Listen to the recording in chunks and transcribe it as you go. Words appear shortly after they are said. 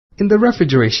In the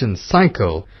refrigeration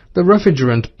cycle, the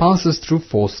refrigerant passes through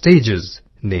 4 stages,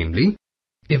 namely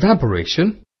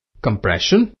evaporation,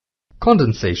 compression,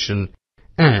 condensation,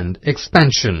 and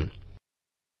expansion.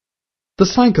 The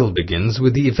cycle begins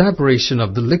with the evaporation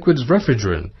of the liquid's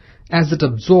refrigerant as it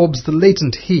absorbs the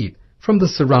latent heat from the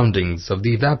surroundings of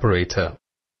the evaporator.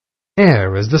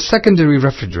 Air is the secondary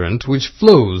refrigerant which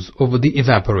flows over the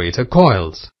evaporator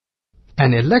coils.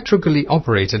 An electrically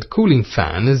operated cooling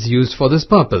fan is used for this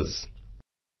purpose.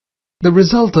 The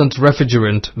resultant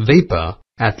refrigerant vapor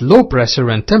at low pressure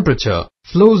and temperature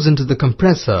flows into the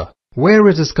compressor, where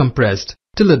it is compressed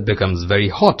till it becomes very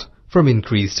hot from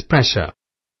increased pressure.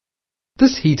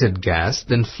 This heated gas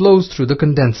then flows through the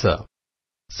condenser.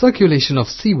 Circulation of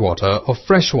seawater or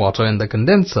fresh water in the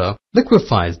condenser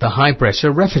liquefies the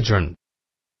high-pressure refrigerant.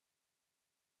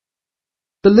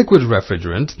 The liquid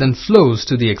refrigerant then flows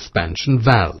to the expansion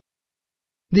valve.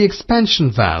 The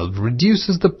expansion valve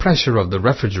reduces the pressure of the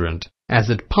refrigerant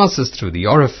as it passes through the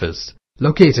orifice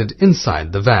located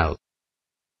inside the valve.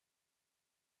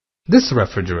 This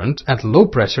refrigerant at low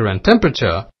pressure and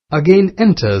temperature again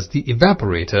enters the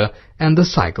evaporator and the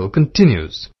cycle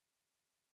continues.